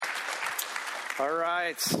All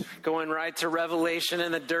right, going right to Revelation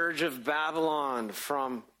and the dirge of Babylon,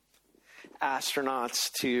 from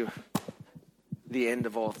astronauts to the end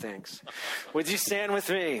of all things. Would you stand with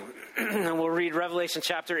me? And we'll read Revelation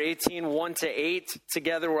chapter 18, 1 to 8.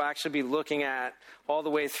 Together we'll actually be looking at all the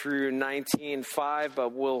way through 19:5,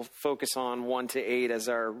 but we'll focus on 1 to 8 as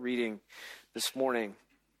our reading this morning.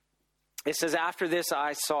 It says, "After this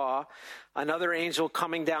I saw another angel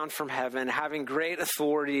coming down from heaven, having great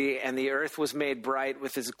authority, and the earth was made bright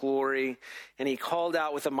with his glory. And he called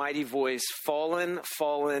out with a mighty voice, 'Fallen,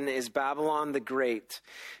 fallen is Babylon the Great.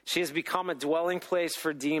 She has become a dwelling place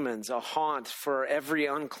for demons, a haunt for every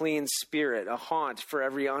unclean spirit, a haunt for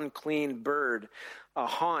every unclean bird, a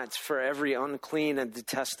haunt for every unclean and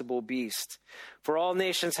detestable beast. For all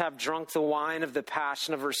nations have drunk the wine of the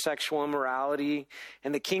passion of her sexual immorality,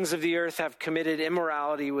 and the kings of the earth have committed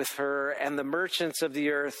immorality with her, and the merchants of the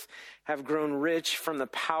earth have grown rich from the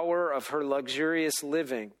power of her luxurious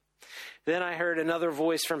living.' Then I heard another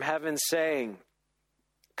voice from heaven saying,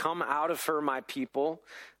 'Come out of her, my people,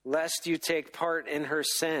 lest you take part in her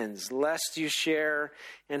sins, lest you share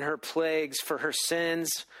in her plagues, for her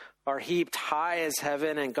sins are heaped high as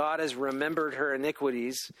heaven, and God has remembered her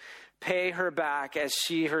iniquities. Pay her back as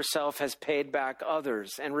she herself has paid back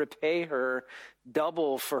others, and repay her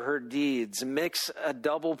double for her deeds. Mix a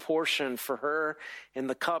double portion for her in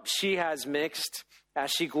the cup she has mixed,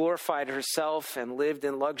 as she glorified herself and lived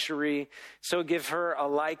in luxury. So give her a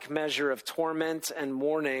like measure of torment and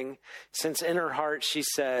mourning, since in her heart she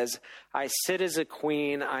says, I sit as a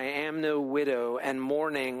queen, I am no widow, and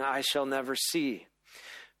mourning I shall never see.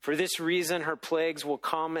 For this reason, her plagues will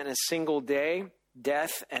come in a single day,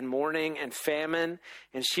 death and mourning and famine,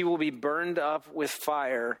 and she will be burned up with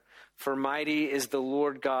fire, for mighty is the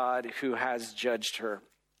Lord God who has judged her.'"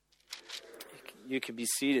 You can be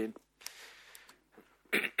seated.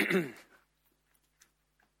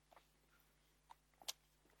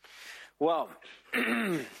 Well,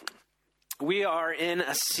 we are in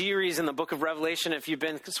a series in the book of Revelation. If you've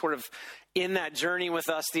been sort of in that journey with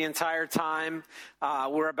us the entire time,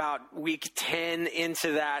 we're about week 10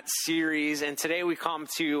 into that series. And today we come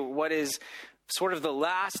to what is sort of the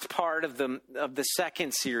last part of the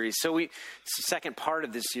second series. Second part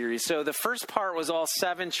of this series. So the first part was all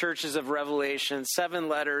 7 churches of Revelation, 7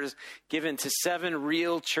 letters given to 7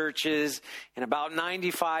 real churches in about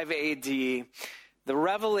 95 AD. The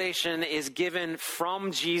revelation is given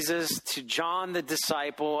from Jesus to John the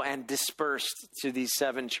disciple and dispersed to these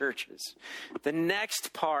 7 churches. The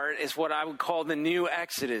next part is what I would call the new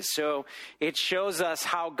Exodus. So it shows us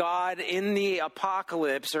how God in the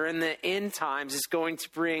apocalypse or in the end times is going to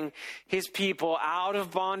bring his people out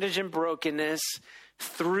of bondage and brokenness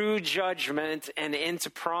through judgment and into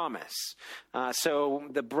promise. So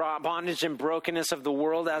the bondage and brokenness of the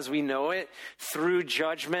world as we know it, through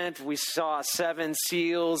judgment. We saw 7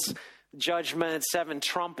 seals, judgment, 7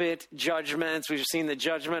 trumpet judgments. We've seen the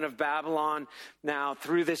judgment of Babylon now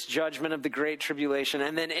through this judgment of the Great Tribulation.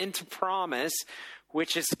 And then into promise,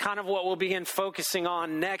 which is kind of what we'll begin focusing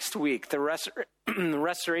on next week, the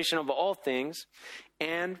restoration of all things,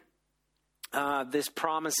 and this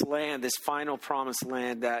promised land, this final promised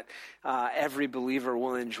land that every believer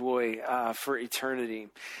will enjoy for eternity.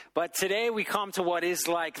 But today we come to what is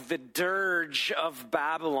like the dirge of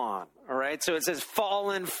Babylon. All right, so it says,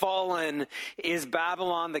 "Fallen, fallen is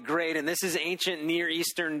Babylon the Great." And this is ancient Near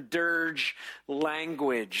Eastern dirge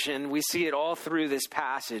language. And we see it all through this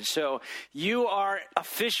passage. So you are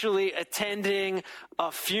officially attending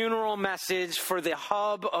a funeral message for the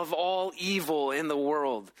hub of all evil in the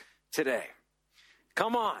world today.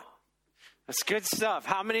 Come on. That's good stuff.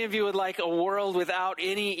 How many of you would like a world without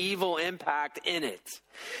any evil impact in it?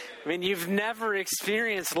 I mean, you've never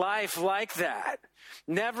experienced life like that.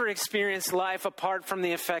 Never experienced life apart from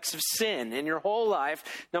the effects of sin. In your whole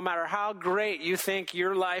life, no matter how great you think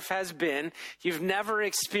your life has been, you've never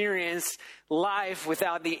experienced life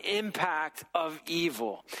without the impact of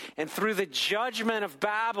evil. And through the judgment of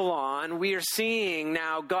Babylon, we are seeing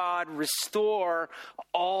now God restore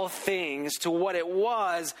all things to what it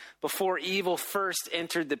was before evil first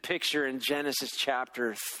entered the picture in Genesis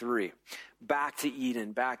chapter 3. Back to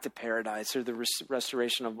Eden, back to paradise, or the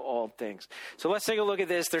restoration of all things. So let's take a look at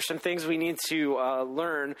this. There's some things we need to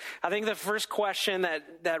learn. I think the first question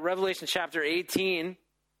that Revelation chapter 18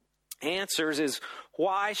 answers is,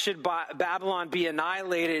 why should Babylon be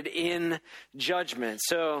annihilated in judgment?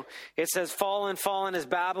 So it says, "Fallen, fallen is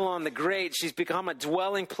Babylon the Great. She's become a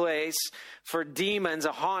dwelling place for demons,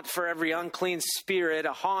 a haunt for every unclean spirit,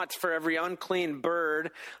 a haunt for every unclean bird,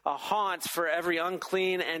 a haunt for every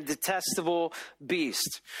unclean and detestable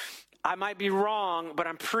beast." I might be wrong, but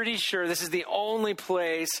I'm pretty sure this is the only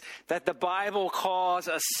place that the Bible calls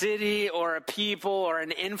a city or a people or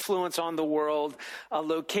an influence on the world, a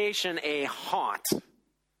location, a haunt.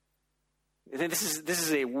 This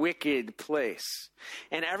is a wicked place.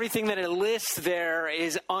 And everything that it lists there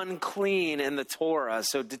is unclean in the Torah.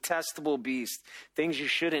 So detestable beast, things you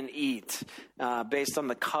shouldn't eat based on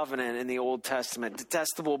the covenant in the Old Testament.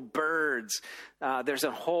 Detestable birds. There's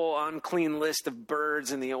a whole unclean list of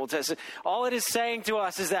birds in the Old Testament. All it is saying to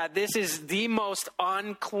us is that this is the most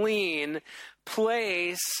unclean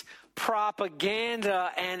place,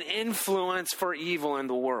 propaganda, and influence for evil in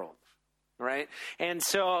the world. Right? And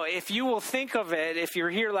so if you will think of it, if you're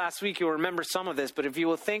here last week, you'll remember some of this, but if you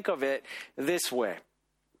will think of it this way.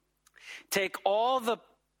 Take all the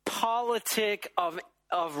politic of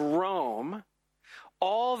Rome,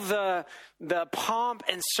 all the pomp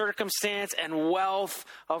and circumstance and wealth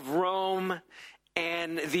of Rome,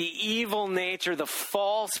 and the evil nature, the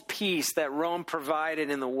false peace that Rome provided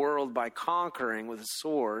in the world by conquering with a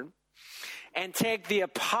sword, and take the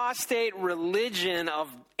apostate religion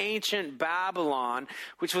of ancient Babylon,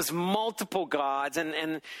 which was multiple gods,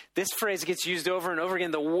 and this phrase gets used over and over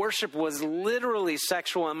again. The worship was literally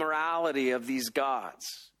sexual immorality of these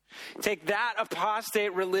gods. Take that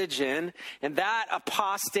apostate religion and that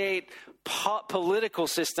apostate political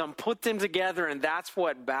system, put them together, and that's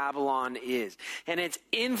what Babylon is. And its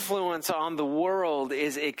influence on the world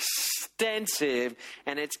is extensive,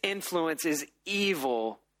 and its influence is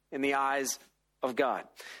evil in the eyes of God.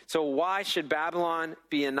 So why should Babylon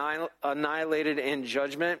be annihilated in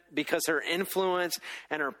judgment? Because her influence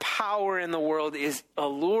and her power in the world is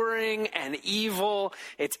alluring and evil.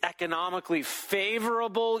 It's economically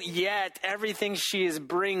favorable, yet everything she is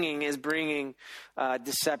bringing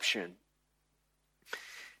deception.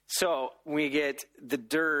 So we get the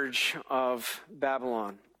dirge of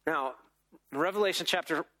Babylon. Now, Revelation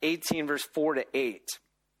chapter 18, verse 4-8.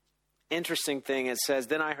 Interesting thing, it says,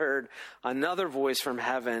 "Then I heard another voice from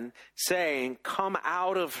heaven saying, 'Come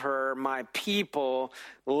out of her, my people,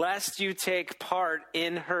 lest you take part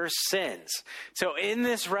in her sins.'" So in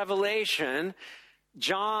this revelation,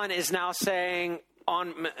 John is now saying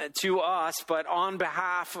to us, but on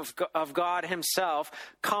behalf of God himself,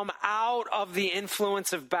 come out of the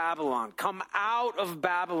influence of Babylon. Come out of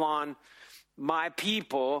Babylon, my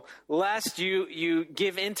people, lest you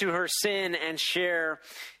give into her sin and share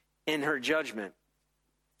in her judgment.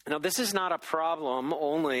 Now, this is not a problem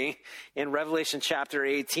only in Revelation chapter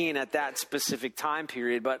 18 at that specific time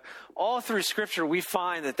period, but all through Scripture we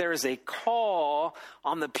find that there is a call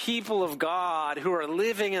on the people of God who are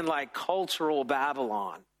living in like cultural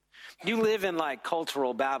Babylon. You live in like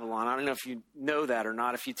cultural Babylon. I don't know if you know that or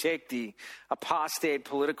not. If you take the apostate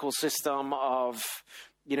political system of,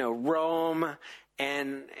 Rome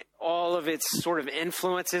and all of its sort of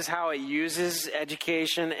influences, how it uses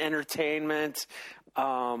education, entertainment,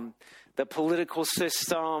 the political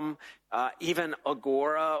system, even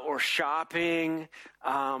agora or shopping,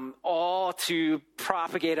 all to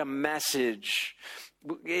propagate a message.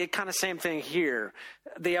 Kind of same thing here.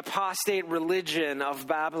 The apostate religion of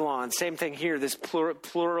Babylon, same thing here. This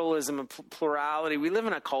pluralism and plurality. We live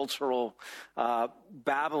in a cultural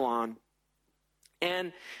Babylon.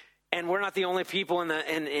 And we're not the only people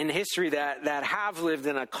in history that have lived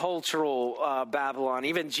in a cultural Babylon.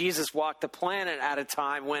 Even Jesus walked the planet at a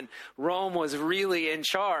time when Rome was really in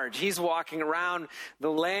charge. He's walking around the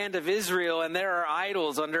land of Israel, and there are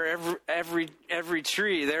idols under every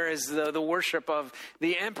tree. There is the worship of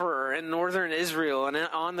the emperor in northern Israel and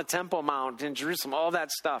on the Temple Mount in Jerusalem, all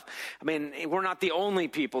that stuff. I mean, we're not the only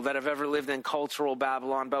people that have ever lived in cultural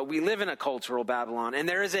Babylon, but we live in a cultural Babylon. And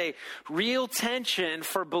there is a real tension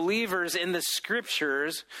for believers in the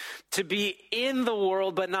Scriptures to be in the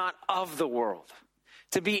world but not of the world,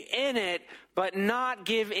 to be in it but not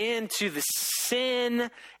give in to the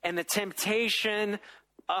sin and the temptation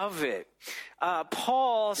of it.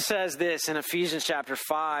 Paul says this in Ephesians chapter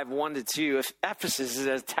 5, 1-2. If Ephesus is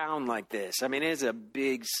a town like this, I mean, it is a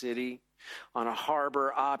big city on a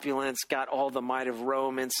harbor, opulence, got all the might of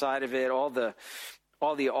Rome inside of it, all the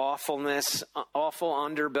awfulness, awful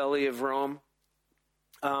underbelly of Rome.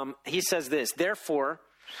 He says this, therefore,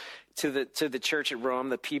 to the church at Rome,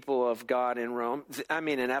 the people of God in Rome,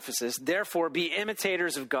 in Ephesus, therefore be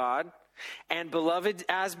imitators of God and beloved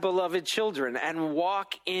children, and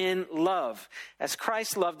walk in love, as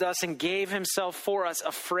Christ loved us and gave himself for us,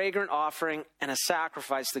 a fragrant offering and a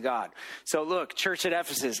sacrifice to God. So look, church at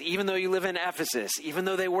Ephesus, even though you live in Ephesus, even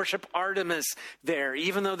though they worship Artemis there,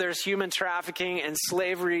 even though there's human trafficking and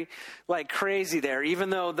slavery like crazy there, even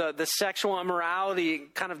though the sexual immorality,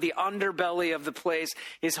 kind of the underbelly of the place,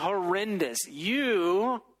 is horrendous,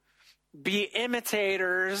 you be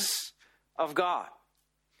imitators of God.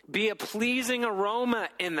 Be a pleasing aroma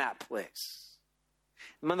in that place.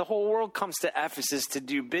 And when the whole world comes to Ephesus to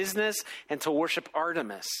do business and to worship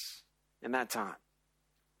Artemis in that time,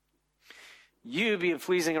 you be a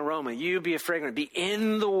pleasing aroma. You be a fragrant. Be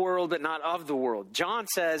in the world, but not of the world. John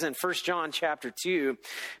says in 1 John chapter 2,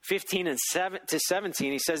 15 and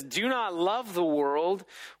 17, he says, do not love the world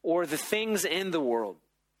or the things in the world.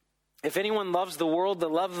 If anyone loves the world, the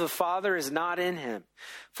love of the Father is not in him.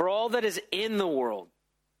 For all that is in the world,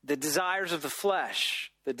 the desires of the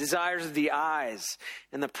flesh, the desires of the eyes,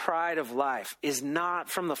 and the pride of life, is not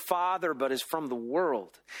from the Father, but is from the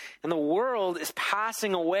world. And the world is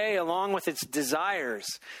passing away along with its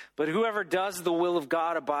desires, but whoever does the will of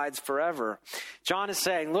God abides forever. John is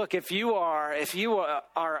saying, look, if you are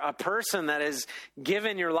a person that has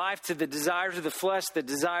given your life to the desires of the flesh, the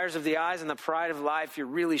desires of the eyes, and the pride of life, you're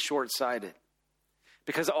really short-sighted.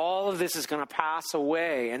 Because all of this is going to pass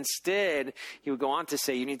away. Instead, he would go on to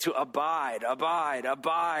say, you need to abide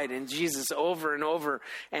in Jesus over and over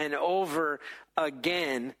and over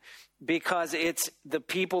again, because it's the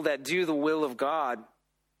people that do the will of God.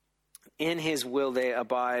 In his will, they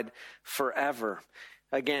abide forever.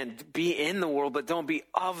 Again, be in the world, but don't be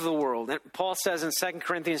of the world. And Paul says in 2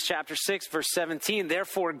 Corinthians chapter 6, verse 17,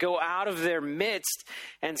 therefore go out of their midst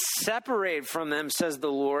and separate from them, says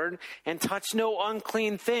the Lord, and touch no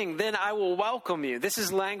unclean thing. Then I will welcome you. This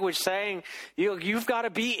is language saying you've got to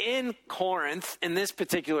be in Corinth, in this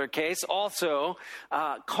particular case, also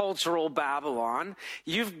cultural Babylon.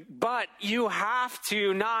 But you have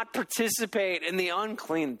to not participate in the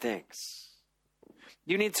unclean things.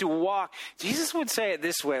 You need to walk. Jesus would say it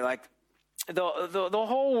this way, like the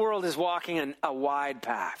whole world is walking a wide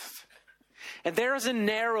path. And there is a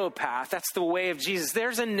narrow path. That's the way of Jesus.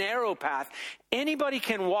 There's a narrow path. Anybody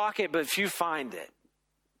can walk it, but few find it.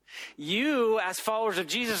 You, as followers of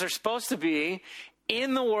Jesus, are supposed to be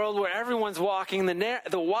in the world where everyone's walking the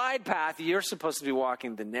wide path. You're supposed to be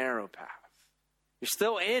walking the narrow path. You're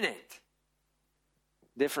still in it.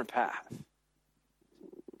 Different path.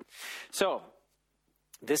 So,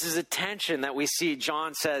 this is a tension that we see.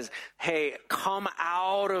 John says, hey, come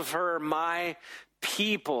out of her, my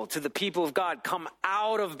people, to the people of God. Come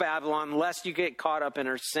out of Babylon, lest you get caught up in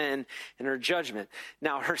her sin and her judgment.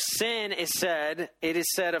 Now, her sin it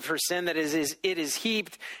is said of her sin that it is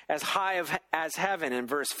heaped as high as heaven in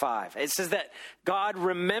verse 5. It says that God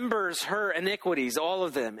remembers her iniquities, all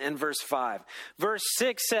of them, in verse 5. Verse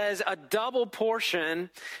 6 says a double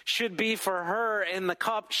portion should be for her in the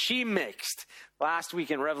cup she mixed. Last week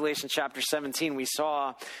in Revelation chapter 17, we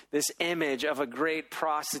saw this image of a great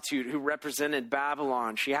prostitute who represented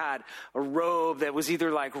Babylon. She had a robe that was either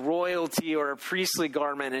like royalty or a priestly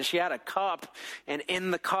garment, and she had a cup, and in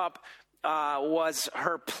the cup was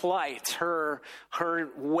her plight, her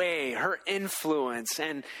way, her influence.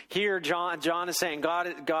 And here John is saying God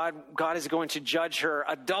is going to judge her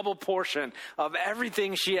a double portion of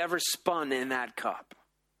everything she ever spun in that cup.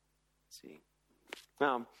 See?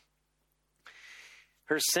 Now,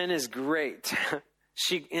 her sin is great.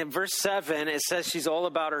 In verse 7, it says she's all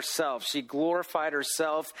about herself. She glorified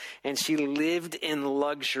herself and she lived in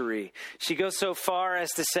luxury. She goes so far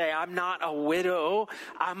as to say, I'm not a widow,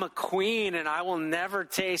 I'm a queen, and I will never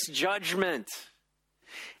taste judgment.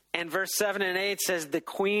 And verse 7 and 8 says the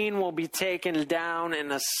queen will be taken down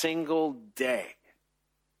in a single day.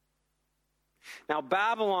 Now,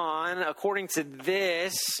 Babylon, according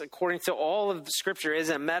to all of the scripture, is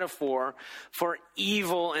a metaphor for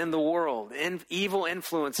evil in the world, and evil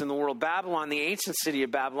influence in the world. Babylon, the ancient city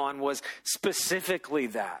of Babylon, was specifically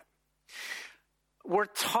that. We're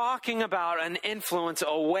talking about an influence,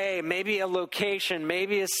 a way, maybe a location,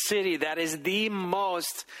 maybe a city that is the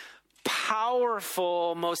most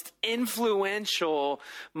powerful, most influential,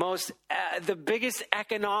 the biggest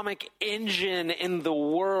economic engine in the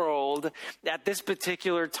world at this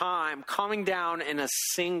particular time, coming down in a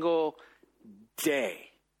single day.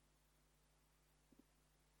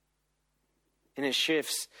 And it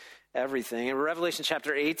shifts everything. In Revelation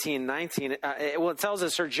chapter 18, 19, it tells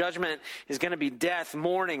us her judgment is going to be death,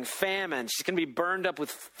 mourning, famine. She's going to be burned up with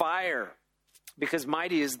fire because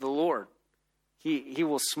mighty is the Lord. He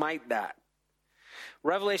will smite that.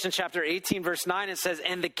 Revelation chapter 18, verse 9, it says,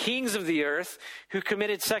 "And the kings of the earth who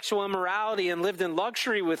committed sexual immorality and lived in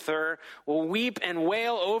luxury with her will weep and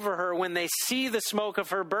wail over her when they see the smoke of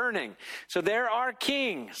her burning." So there are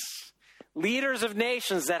kings, leaders of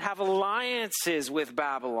nations that have alliances with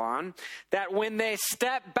Babylon, that when they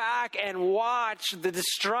step back and watch the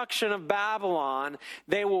destruction of Babylon,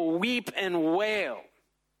 they will weep and wail.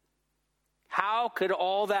 How could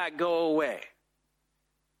all that go away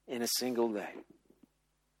in a single day?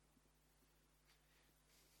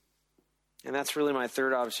 And that's really my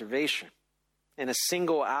third observation. In a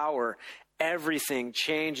single hour, everything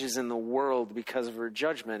changes in the world because of her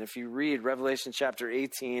judgment. If you read Revelation chapter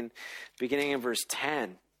 18, beginning in verse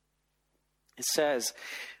 10, it says,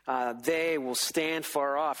 they will stand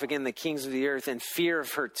far off, again, the kings of the earth, in fear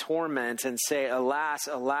of her torment and say, "Alas,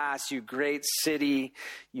 alas, you great city,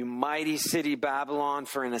 you mighty city Babylon,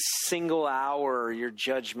 for in a single hour your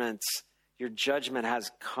judgment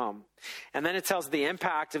has come." And then it tells the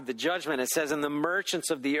impact of the judgment. It says, "And the merchants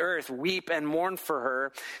of the earth weep and mourn for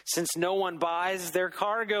her, since no one buys their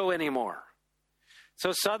cargo anymore."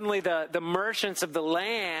 So suddenly the merchants of the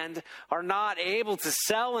land are not able to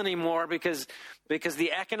sell anymore because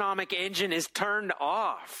the economic engine is turned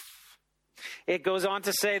off. It goes on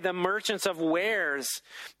to say the merchants of wares,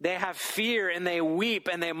 they have fear and they weep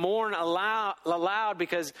and they mourn aloud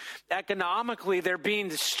because economically they're being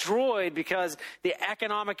destroyed because the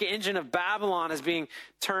economic engine of Babylon is being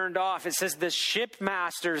turned off. It says the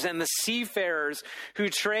shipmasters and the seafarers who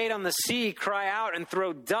trade on the sea cry out and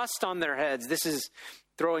throw dust on their heads. This is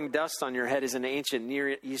throwing dust on your head is an ancient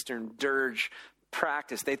Near Eastern dirge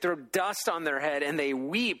practice. They throw dust on their head and they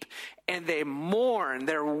weep and they mourn.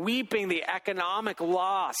 They're weeping the economic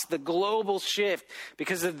loss, the global shift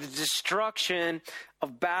because of the destruction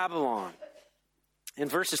of Babylon. In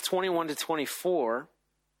verses 21 to 24,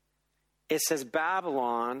 it says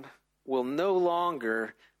Babylon will no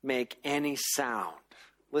longer make any sound.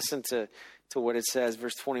 Listen to what it says,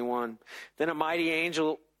 verse 21. "Then a mighty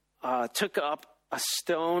angel took up a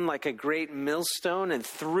stone like a great millstone and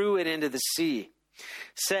threw it into the sea,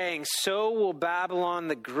 saying, 'So will Babylon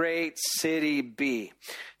the great city be,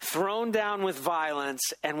 thrown down with violence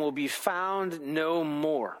and will be found no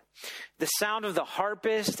more. The sound of the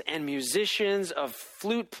harpist and musicians, of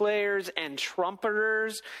flute players and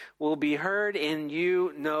trumpeters will be heard in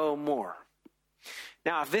you no more.'"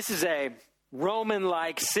 Now, if this is a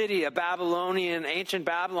Roman-like city, a Babylonian, ancient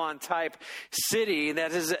Babylon type city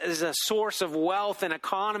that is a source of wealth and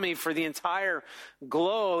economy for the entire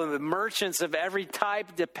globe, and the merchants of every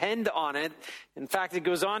type depend on it. In fact, it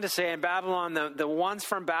goes on to say in Babylon, the ones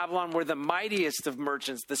from Babylon were the mightiest of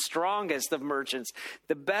merchants, the strongest of merchants,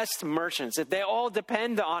 the best merchants. If they all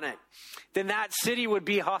depend on it, then that city would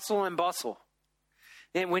be hustle and bustle.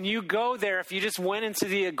 And when you go there, if you just went into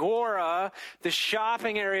the agora, the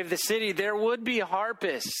shopping area of the city, there would be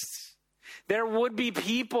harpists. There would be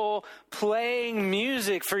people playing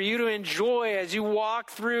music for you to enjoy as you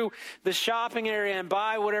walk through the shopping area and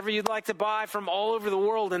buy whatever you'd like to buy from all over the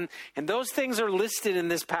world. And those things are listed in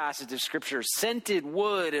this passage of Scripture. Scented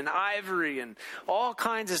wood and ivory and all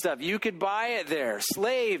kinds of stuff. You could buy it there.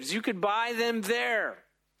 Slaves, you could buy them there.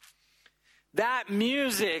 That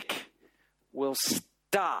music will stop.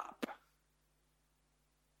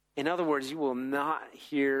 In other words, you will not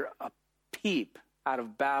hear a peep out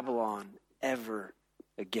of Babylon ever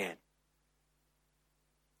again.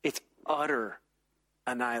 It's utter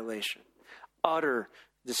annihilation, utter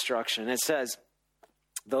destruction. It says,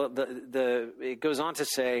 it goes on to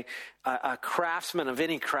say, a craftsman of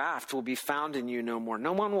any craft will be found in you no more.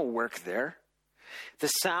 No one will work there. The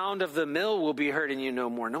sound of the mill will be heard in you no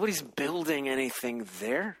more. Nobody's building anything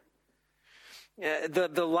there.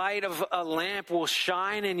 The light of a lamp will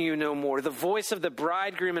shine in you no more. The voice of the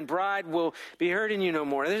bridegroom and bride will be heard in you no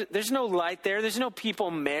more. There's no light there. There's no people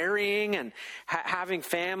marrying and having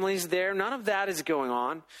families there. None of that is going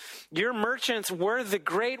on. Your merchants were the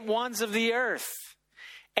great ones of the earth,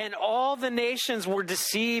 and all the nations were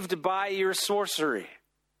deceived by your sorcery.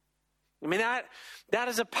 I mean, that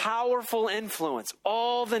is a powerful influence.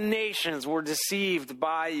 All the nations were deceived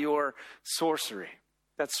by your sorcery.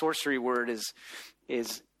 That sorcery word is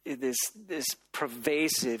this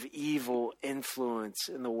pervasive evil influence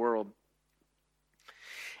in the world.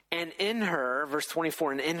 And in her, verse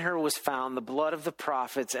 24, and in her was found the blood of the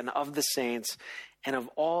prophets and of the saints and of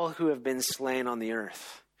all who have been slain on the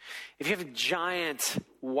earth. If you have a giant,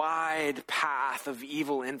 wide path of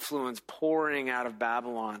evil influence pouring out of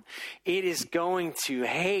Babylon, it is going to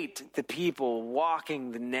hate the people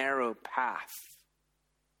walking the narrow path.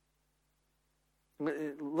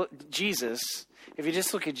 Look, Jesus, if you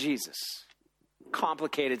just look at Jesus,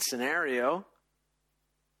 complicated scenario.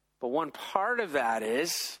 But one part of that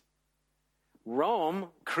is Rome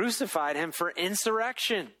crucified him for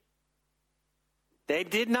insurrection. They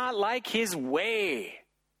did not like his way,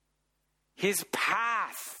 his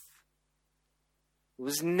path. It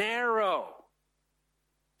was narrow.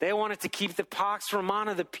 They wanted to keep the Pax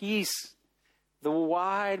Romana, the peace, the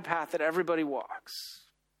wide path that everybody walks.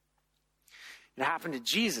 It happened to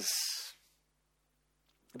Jesus.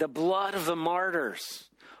 The blood of the martyrs,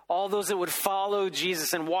 all those that would follow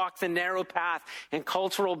Jesus and walk the narrow path in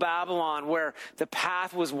cultural Babylon where the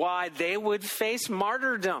path was wide, they would face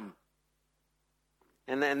martyrdom.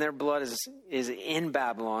 And then their blood is in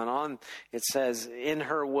Babylon. It says, in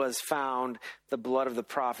her was found the blood of the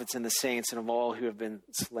prophets and the saints and of all who have been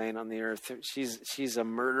slain on the earth. She's a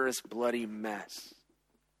murderous, bloody mess.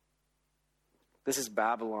 This is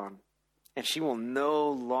Babylon. And she will no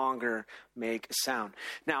longer make a sound.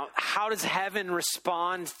 Now, how does heaven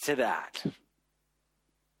respond to that?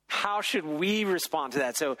 How should we respond to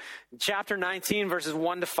that? So chapter 19, verses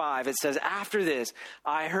 1-5, it says, after this,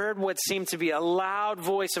 I heard what seemed to be a loud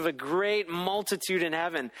voice of a great multitude in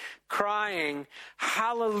heaven, crying,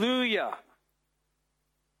 hallelujah.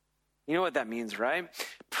 You know what that means, right?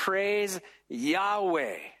 Praise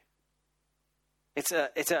Yahweh.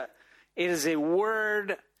 It is a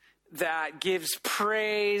word that gives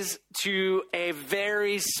praise to a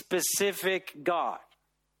very specific God.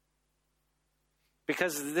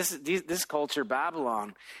 Because this culture,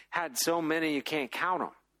 Babylon, had so many you can't count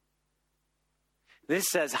them. This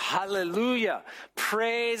says, hallelujah,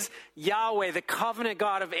 praise Yahweh, the covenant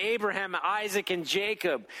God of Abraham, Isaac, and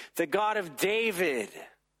Jacob, the God of David,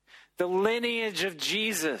 the lineage of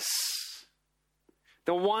Jesus,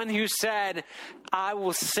 the one who said, I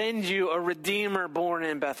will send you a redeemer born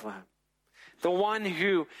in Bethlehem, the one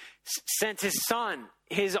who sent his son,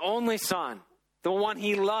 his only son, the one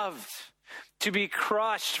he loved, to be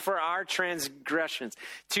crushed for our transgressions,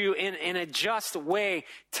 to, in a just way,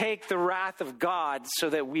 take the wrath of God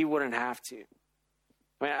so that we wouldn't have to.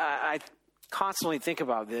 I constantly think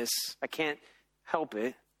about this. I can't help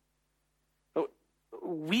it.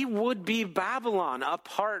 We would be Babylon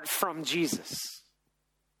apart from Jesus.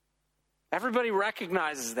 Everybody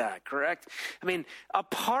recognizes that, correct? I mean,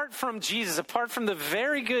 apart from Jesus, apart from the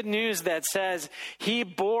very good news that says he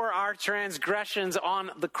bore our transgressions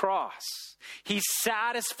on the cross, he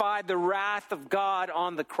satisfied the wrath of God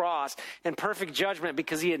on the cross in perfect judgment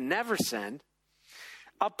because he had never sinned.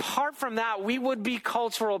 Apart from that, we would be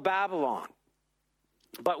cultural Babylon.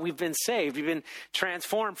 But we've been saved. We've been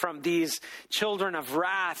transformed from these children of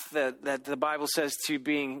wrath that the Bible says to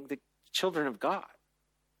being the children of God,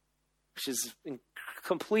 which is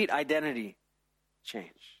complete identity change.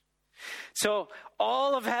 So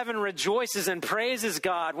all of heaven rejoices and praises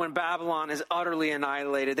God when Babylon is utterly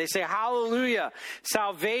annihilated. They say, hallelujah,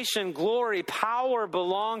 salvation, glory, power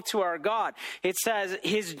belong to our God. It says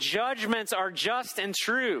his judgments are just and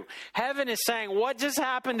true. Heaven is saying what just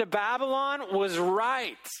happened to Babylon was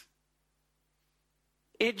right.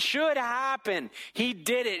 It should happen. He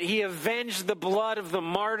did it. He avenged the blood of the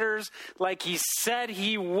martyrs like he said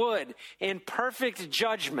he would in perfect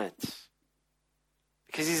judgment.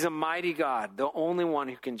 Because he's a mighty God, the only one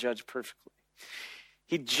who can judge perfectly.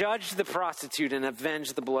 He judged the prostitute and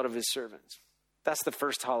avenged the blood of his servants. That's the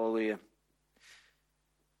first hallelujah.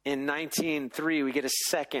 In 19:3, we get a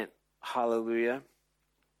second hallelujah.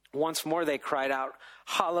 Once more they cried out,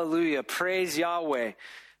 hallelujah, praise Yahweh.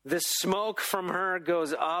 The smoke from her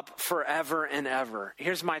goes up forever and ever.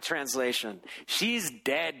 Here's my translation. She's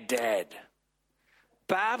dead, dead.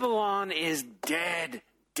 Babylon is dead,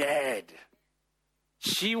 dead.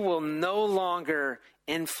 She will no longer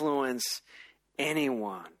influence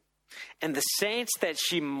anyone. And the saints that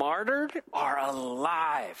she martyred are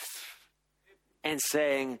alive and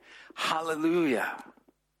saying, hallelujah.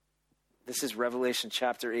 This is Revelation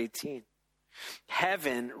chapter 18.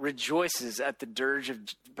 Heaven rejoices at the dirge of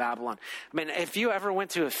Babylon. I mean, if you ever went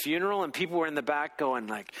to a funeral and people were in the back going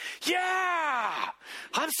like, yeah,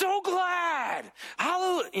 I'm so glad.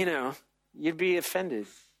 Hallelujah. You'd be offended.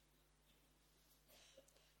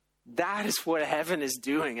 That is what heaven is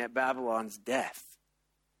doing at Babylon's death.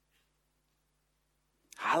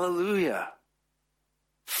 Hallelujah.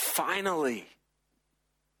 Finally.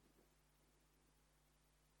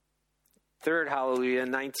 Third hallelujah,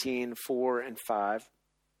 19:4-5.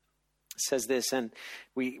 Says this, and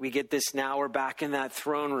we get this now. We're back in that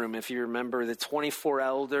throne room. If you remember, the 24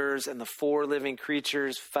 elders and the 4 living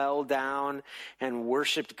creatures fell down and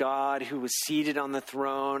worshiped God who was seated on the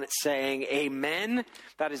throne, saying, amen.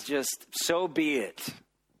 That is just, so be it.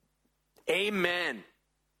 Amen.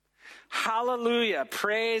 Hallelujah,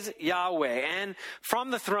 praise Yahweh. And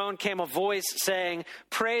from the throne came a voice saying,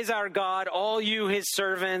 praise our God, all you his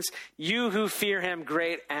servants, you who fear him,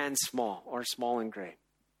 great and small, or small and great.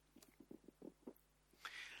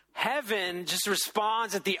 Heaven just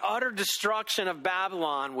responds at the utter destruction of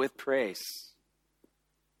Babylon with praise.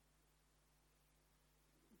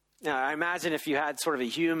 Now, I imagine if you had sort of a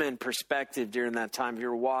human perspective during that time, if you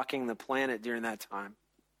were walking the planet during that time,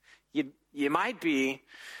 you might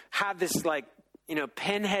have this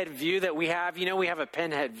pinhead view that we have. We have a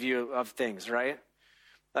pinhead view of things, right?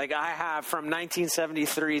 Like I have from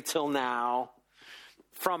 1973 till now,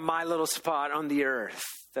 from my little spot on the earth.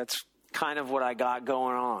 That's kind of what I got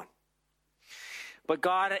going on. But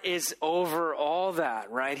God is over all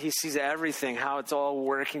that, right? He sees everything, how it's all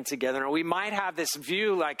working together. And we might have this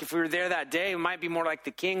view, like if we were there that day, it might be more like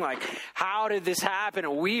the king, like, how did this happen?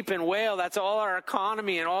 And weep and wail. That's all our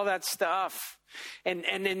economy and all that stuff.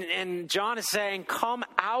 And John is saying, come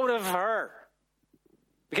out of her.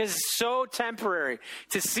 Because it's so temporary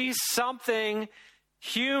to see something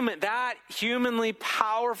that humanly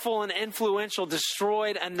powerful and influential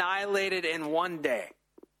destroyed, annihilated in one day.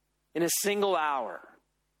 In a single hour.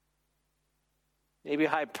 Maybe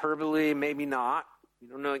hyperbole, maybe not. We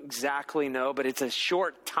don't exactly know, but it's a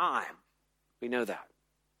short time. We know that.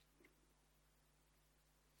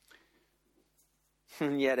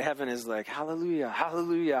 And yet heaven is like, hallelujah,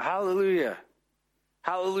 hallelujah, hallelujah.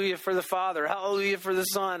 Hallelujah for the Father. Hallelujah for the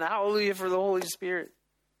Son. Hallelujah for the Holy Spirit.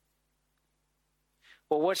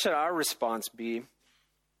 Well, what should our response be?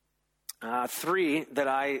 3 that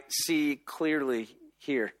I see clearly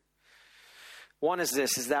here. One is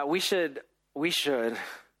this, is that we should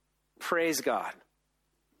praise God.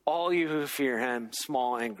 All you who fear him,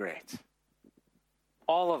 small and great.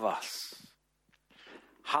 All of us.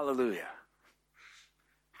 Hallelujah.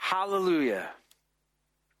 Hallelujah.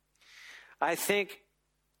 I think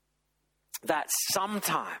that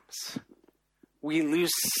sometimes we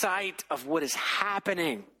lose sight of what is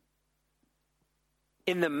happening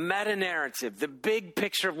in the meta-narrative, the big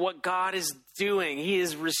picture of what God is doing. He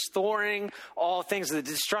is restoring all things. The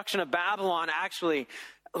destruction of Babylon actually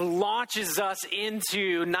launches us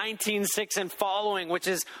into 19:6 and following, which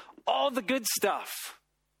is all the good stuff,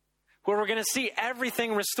 where we're going to see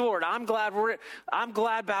everything restored. I'm glad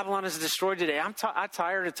Babylon is destroyed today. I'm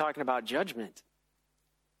tired of talking about judgment.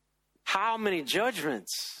 How many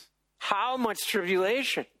judgments? How much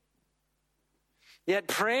tribulation? Yet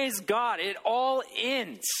praise God, it all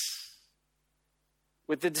ends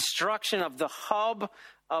with the destruction of the hub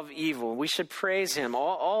of evil. We should praise him,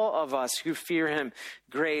 all of us who fear him,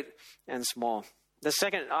 great and small. The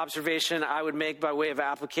second observation I would make by way of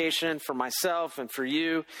application for myself and for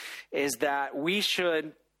you is that we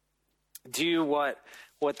should do what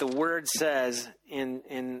the word says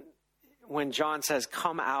in when John says,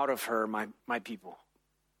 come out of her, my people.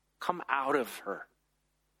 Come out of her.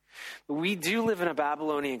 We do live in a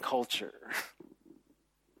Babylonian culture.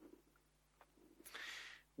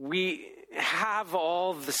 We have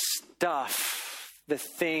all the stuff, the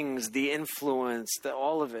things, the influence,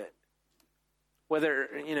 all of it. Whether,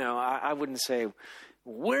 I wouldn't say,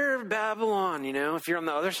 we're Babylon, if you're on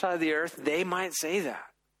the other side of the earth, they might say that.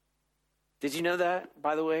 Did you know that,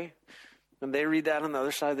 by the way? When they read that on the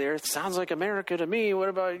other side of the earth, sounds like America to me. What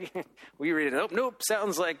about you? We read it, nope,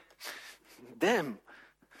 sounds like them.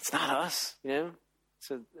 It's not us, It's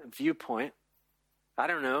a viewpoint. I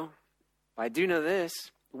don't know. I do know this.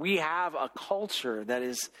 We have a culture that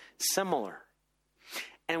is similar.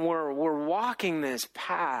 And we're walking this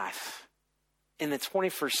path in the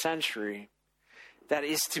 21st century that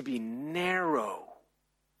is to be narrow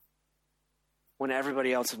when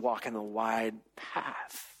everybody else is walking the wide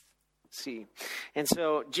path. See? And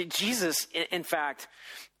so Jesus, in fact,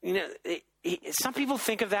 some people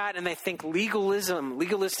think of that and they think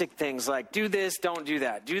legalistic things like do this, don't do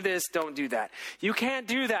that. Do this, don't do that. You can't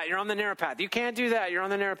do that. You're on the narrow path. You can't do that. You're on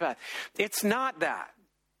the narrow path. It's not that.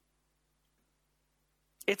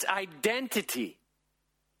 It's identity.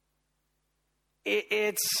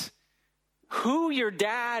 It's who your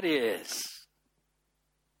dad is.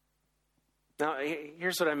 Now,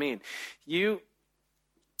 here's what I mean.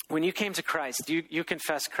 When you came to Christ, you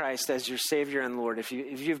confessed Christ as your Savior and Lord. If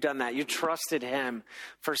you've done that, you trusted him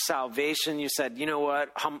for salvation. You said, you know what,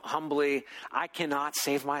 humbly, I cannot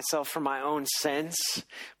save myself from my own sins.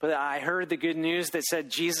 But I heard the good news that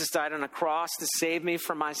said Jesus died on a cross to save me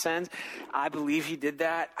from my sins. I believe he did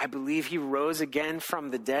that. I believe he rose again from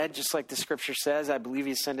the dead, just like the scripture says. I believe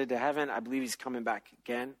he ascended to heaven. I believe he's coming back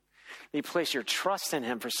again. You place your trust in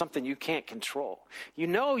him for something you can't control.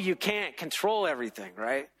 You can't control everything,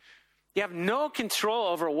 right? You have no control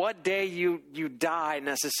over what day you die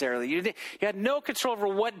necessarily. You had no control over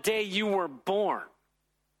what day you were born.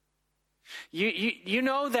 You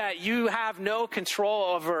know that you have no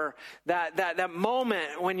control over that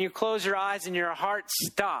moment when you close your eyes and your heart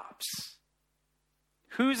stops.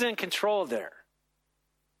 Who's in control there?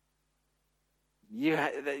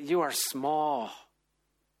 You are small.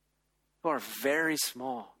 You are very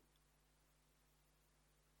small.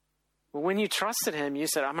 But when you trusted him, you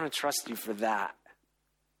said, I'm going to trust you for that.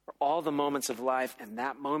 For all the moments of life. And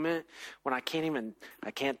that moment when I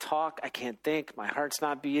can't talk, I can't think, my heart's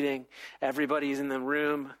not beating, everybody's in the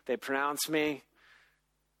room, they pronounce me.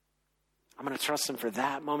 I'm going to trust him for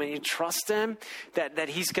that moment. You trust him that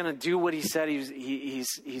he's going to do what he said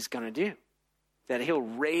he's going to do. That he'll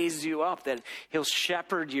raise you up, that he'll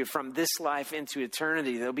shepherd you from this life into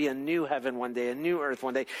eternity. There'll be a new heaven one day, a new earth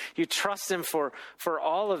one day. You trust him for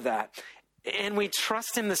all of that. And we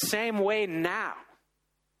trust him the same way now.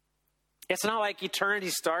 It's not like eternity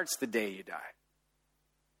starts the day you die.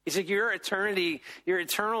 It's like your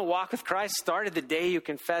eternal walk with Christ started the day you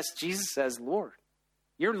confess Jesus as Lord.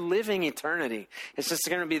 You're living eternity. It's just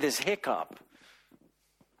going to be this hiccup.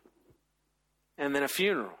 And then a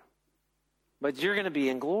funeral. But you're going to be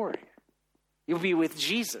in glory. You'll be with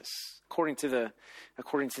Jesus, according to the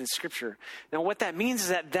scripture. Now, what that means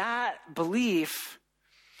is that belief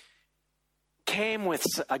came with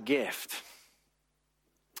a gift.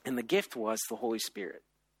 And the gift was the Holy Spirit.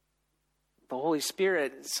 The Holy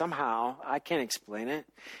Spirit, somehow, I can't explain it,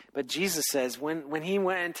 but Jesus says when he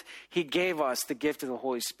went, he gave us the gift of the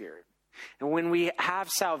Holy Spirit. And when we have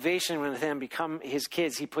salvation with him, become his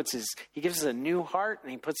kids, he gives us a new heart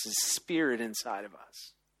and he puts his Spirit inside of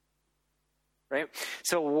us. Right?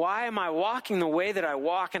 So why am I walking the way that I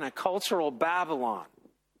walk in a cultural Babylon?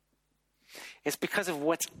 It's because of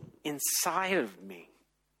what's inside of me.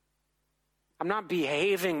 I'm not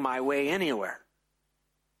behaving my way anywhere.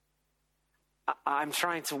 I'm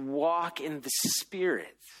trying to walk in the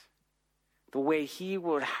Spirit, the way he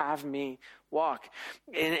would have me walk.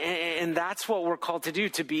 And that's what we're called to do,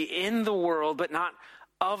 to be in the world, but not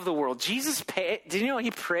of the world. Did you know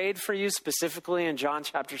he prayed for you specifically in John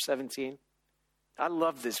chapter 17? I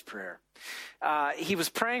love this prayer. He was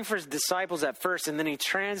praying for his disciples at first, and then he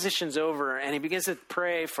transitions over and he begins to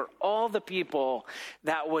pray for all the people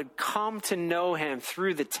that would come to know him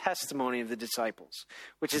through the testimony of the disciples,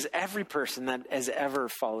 which is every person that has ever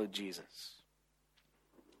followed Jesus.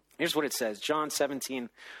 Here's what it says, John 17,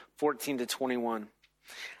 14 to 21.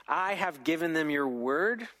 I have given them your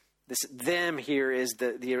word. This them here is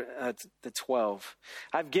the 12.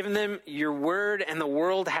 I've given them your word, and the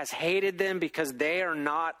world has hated them because they are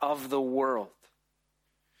not of the world,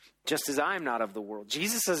 just as I am not of the world.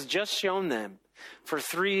 Jesus has just shown them for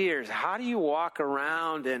 3 years, how do you walk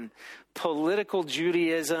around in political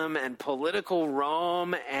Judaism and political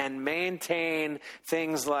Rome and maintain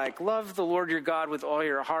things like love the Lord your God with all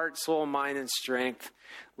your heart, soul, mind, and strength.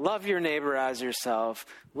 Love your neighbor as yourself.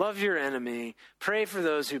 Love your enemy. Pray for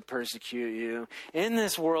those who persecute you. In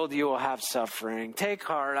this world you will have suffering. Take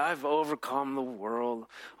heart, I've overcome the world.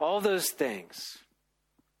 All those things.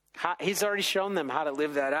 He's already shown them how to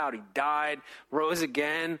live that out. He died, rose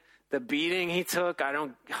again. The beating he took,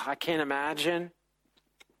 I can't imagine.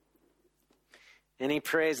 And he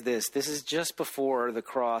prays this. This is just before the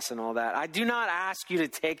cross and all that. I do not ask you to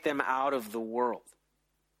take them out of the world.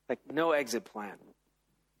 Like no exit plan.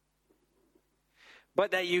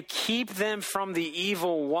 But that you keep them from the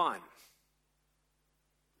evil one.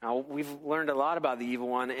 Now, we've learned a lot about the evil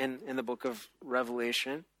one in the book of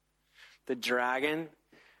Revelation. The dragon,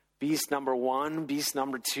 beast number 1, beast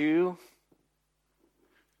number 2.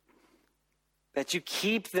 That you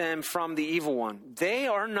keep them from the evil one. They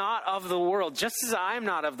are not of the world, just as I am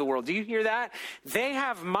not of the world. Do you hear that? They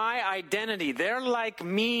have my identity. They're like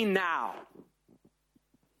me now.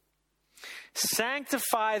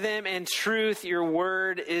 Sanctify them in truth. Your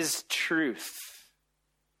word is truth.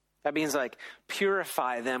 That means like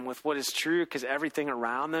purify them with what is true, because everything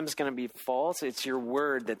around them is going to be false. It's your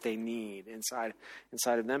word that they need inside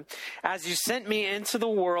of them. As you sent me into the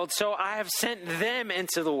world, so I have sent them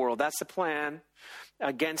into the world. That's the plan.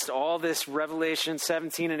 Against all this Revelation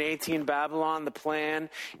 17 and 18 Babylon, the plan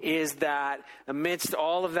is that amidst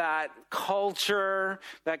all of that culture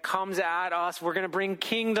that comes at us, we're going to bring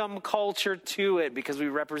kingdom culture to it because we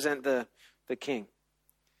represent the king.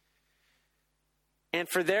 And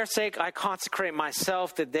for their sake, I consecrate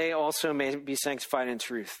myself that they also may be sanctified in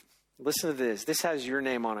truth. Listen to this. This has your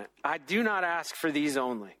name on it. I do not ask for these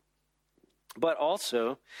only, but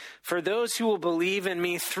also for those who will believe in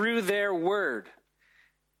me through their word,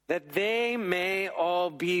 that they may all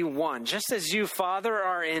be one, just as you, Father,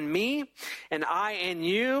 are in me, and I in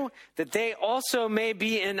you, that they also may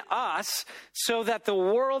be in us, so that the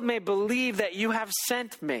world may believe that you have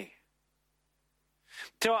sent me.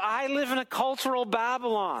 So I live in a cultural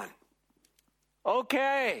Babylon.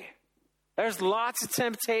 Okay. There's lots of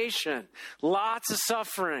temptation, lots of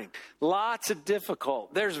suffering, lots of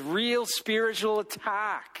difficult. There's real spiritual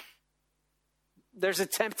attack. There's a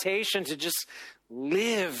temptation to just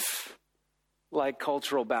live like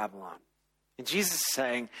cultural Babylon. And Jesus is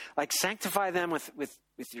saying, like, sanctify them with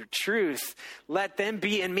your truth. Let them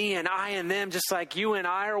be in me and I in them, just like you and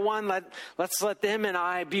I are one. Let's let them and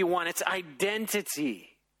I be one. It's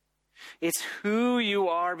identity. It's who you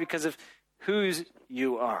are because of whose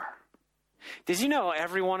you are. Did you know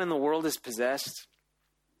everyone in the world is possessed?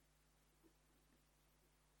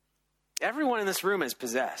 Everyone in this room is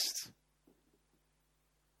possessed.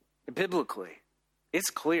 Biblically, it's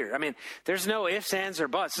clear. I mean, there's no ifs, ands, or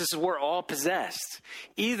buts. This is we're all possessed.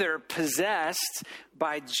 Either possessed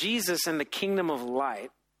by Jesus and the kingdom of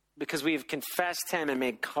light, because we have confessed him and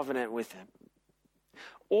made covenant with him,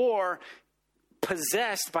 or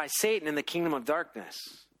possessed by Satan in the kingdom of darkness.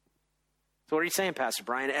 So what are you saying, Pastor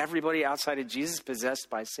Brian? Everybody outside of Jesus is possessed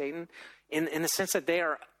by Satan in the sense that they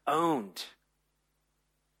are owned.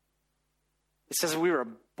 It says we were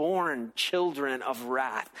born children of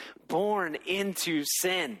wrath, born into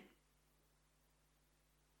sin.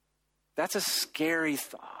 That's a scary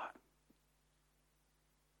thought.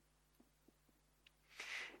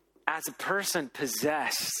 As a person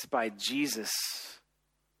possessed by Jesus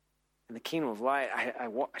in the kingdom of light, I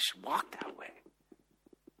should walk that way.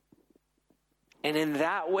 And in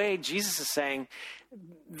that way, Jesus is saying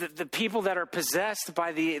the people that are possessed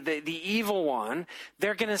by the evil one,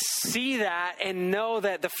 they're going to see that and know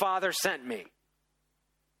that the Father sent me.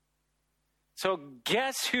 So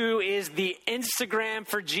guess who is the Instagram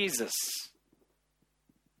for Jesus?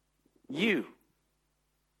 You.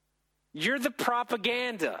 You're the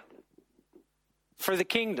propaganda for the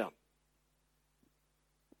kingdom.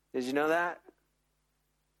 Did you know that?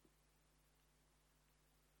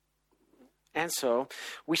 And so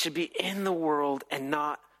we should be in the world and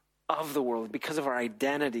not of the world because of our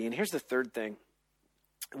identity. And here's the third thing.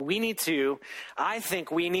 I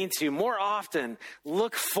think we need to more often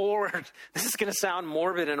look forward. This is going to sound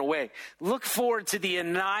morbid in a way. Look forward to the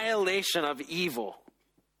annihilation of evil.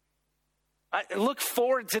 Look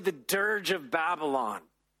forward to the dirge of Babylon.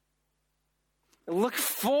 Look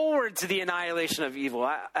forward to the annihilation of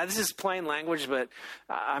evil. This is plain language, but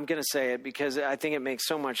I'm going to say it because I think it makes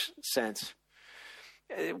so much sense.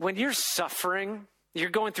 When you're suffering, you're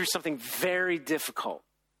going through something very difficult.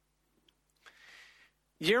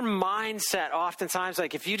 Your mindset oftentimes,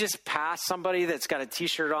 like if you just pass somebody that's got a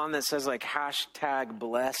t-shirt on that says like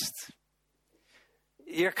 #blessed,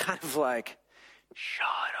 you're kind of like, shut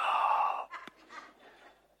up.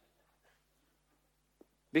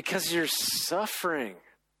 Because you're suffering.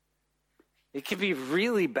 It could be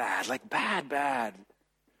really bad, like bad.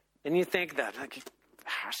 And you think that, like,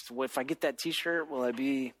 if I get that t-shirt, will I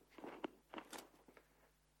be...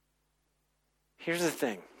 Here's the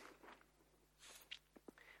thing.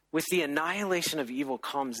 With the annihilation of evil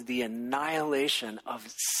comes the annihilation of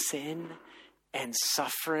sin and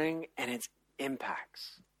suffering and its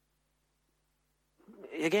impacts.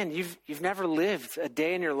 Again, you've never lived a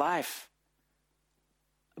day in your life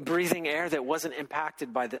breathing air that wasn't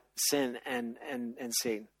impacted by the sin and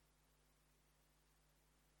Satan.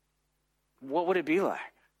 What would it be like?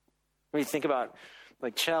 When you think about,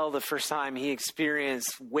 like, Chell, the first time he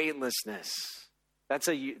experienced weightlessness, that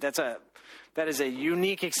is a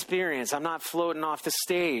unique experience. I'm not floating off the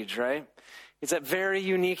stage, right? It's a very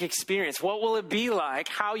unique experience. What will it be like?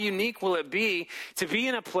 How unique will it be to be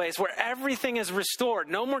in a place where everything is restored?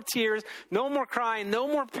 No more tears, no more crying, no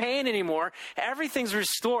more pain anymore. Everything's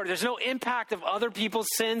restored. There's no impact of other people's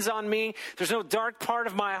sins on me. There's no dark part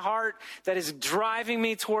of my heart that is driving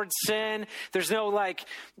me towards sin. There's no like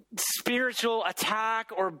spiritual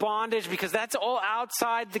attack or bondage because that's all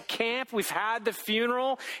outside the camp. We've had the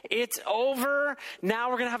funeral. It's over.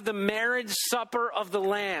 Now we're going to have the marriage supper of the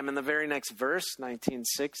Lamb in the very next verse.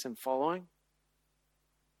 19:6 and following.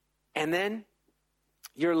 And then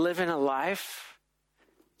you're living a life.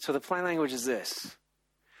 So the plain language is this.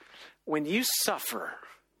 When you suffer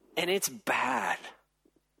and it's bad,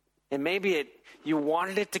 and maybe you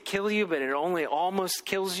wanted it to kill you, but it only almost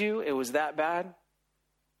kills you, it was that bad.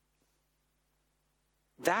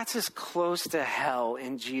 That's as close to hell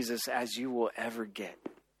in Jesus as you will ever get.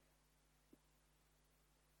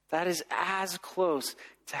 That is as close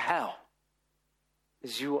to hell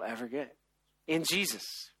as you will ever get in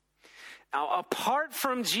Jesus. apart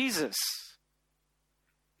from Jesus,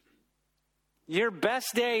 your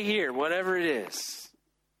best day here, whatever it is,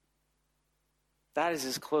 that is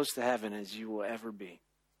as close to heaven as you will ever be.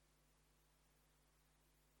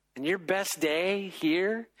 And your best day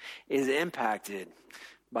here is impacted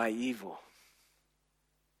by evil.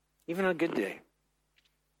 Even a good day.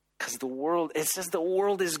 Because it says the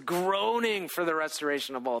world is groaning for the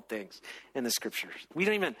restoration of all things in the scriptures.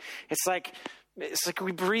 It's like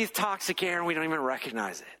we breathe toxic air and we don't even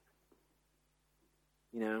recognize it.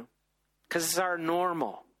 Because it's our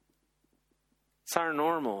normal. It's our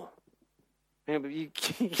normal. The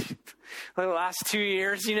last 2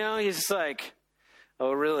 years, you're just like,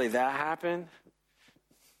 oh, really, that happened?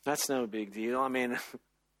 That's no big deal.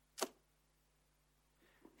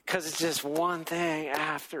 Because it's just one thing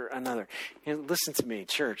after another. Listen to me,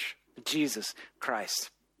 church, Jesus Christ.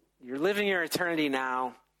 You're living your eternity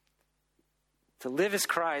now. To live is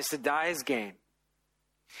Christ, to die is gain.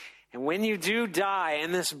 And when you do die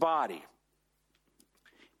in this body,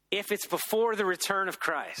 if it's before the return of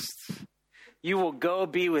Christ, you will go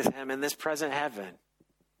be with him in this present heaven.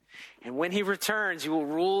 And when he returns, you will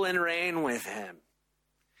rule and reign with him.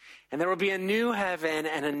 And there will be a new heaven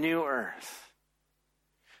and a new earth.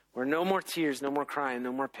 Where no more tears, no more crying,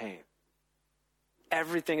 no more pain.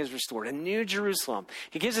 Everything is restored. A new Jerusalem.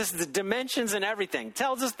 He gives us the dimensions and everything.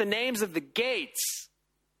 Tells us the names of the gates.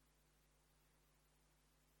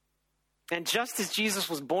 And just as Jesus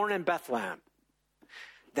was born in Bethlehem,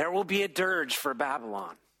 there will be a dirge for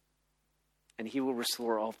Babylon. And he will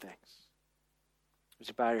restore all things. Would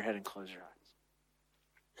you bow your head and close your eyes?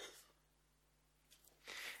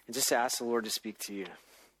 And just ask the Lord to speak to you.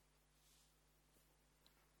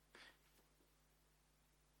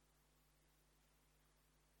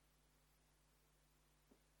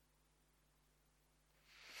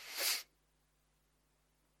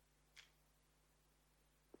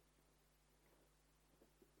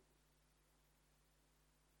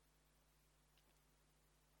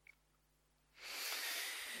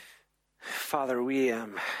 Father, we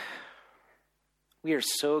are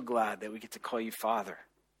so glad that we get to call you Father.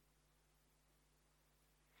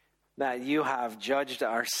 That you have judged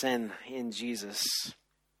our sin in Jesus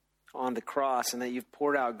on the cross, and that you've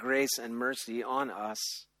poured out grace and mercy on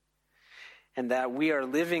us, and that we are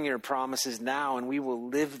living your promises now, and we will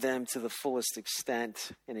live them to the fullest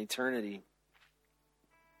extent in eternity.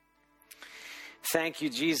 Thank you,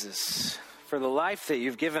 Jesus, for the life that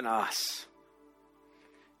you've given us.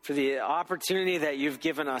 For the opportunity that you've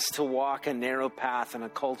given us to walk a narrow path in a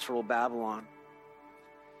cultural Babylon.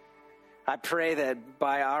 I pray that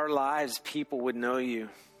by our lives, people would know you.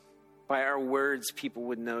 By our words, people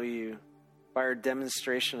would know you. By our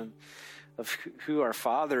demonstration of who our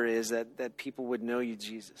Father is, that people would know you,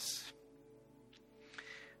 Jesus.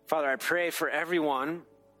 Father, I pray for everyone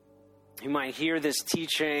who might hear this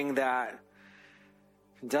teaching that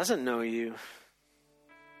doesn't know you.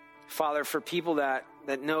 Father, for people that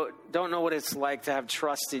don't know what it's like to have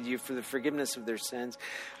trusted you for the forgiveness of their sins,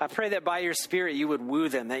 I pray that by your Spirit you would woo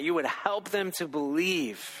them, that you would help them to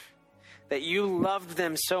believe that you loved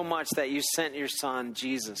them so much that you sent your Son,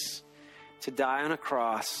 Jesus, to die on a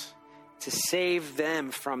cross, to save them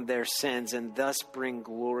from their sins and thus bring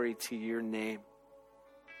glory to your name.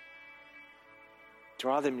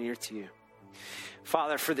 Draw them near to you.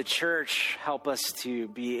 Father, for the church, help us to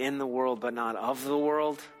be in the world but not of the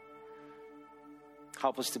world.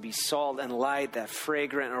 Help us to be salt and light, that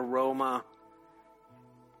fragrant aroma.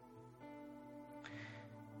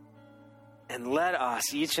 And let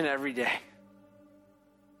us, each and every day,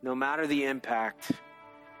 no matter the impact,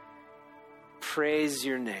 praise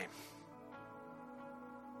your name.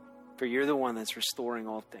 For you're the one that's restoring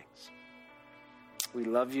all things. We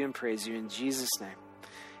love you and praise you in Jesus' name.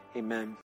 Amen.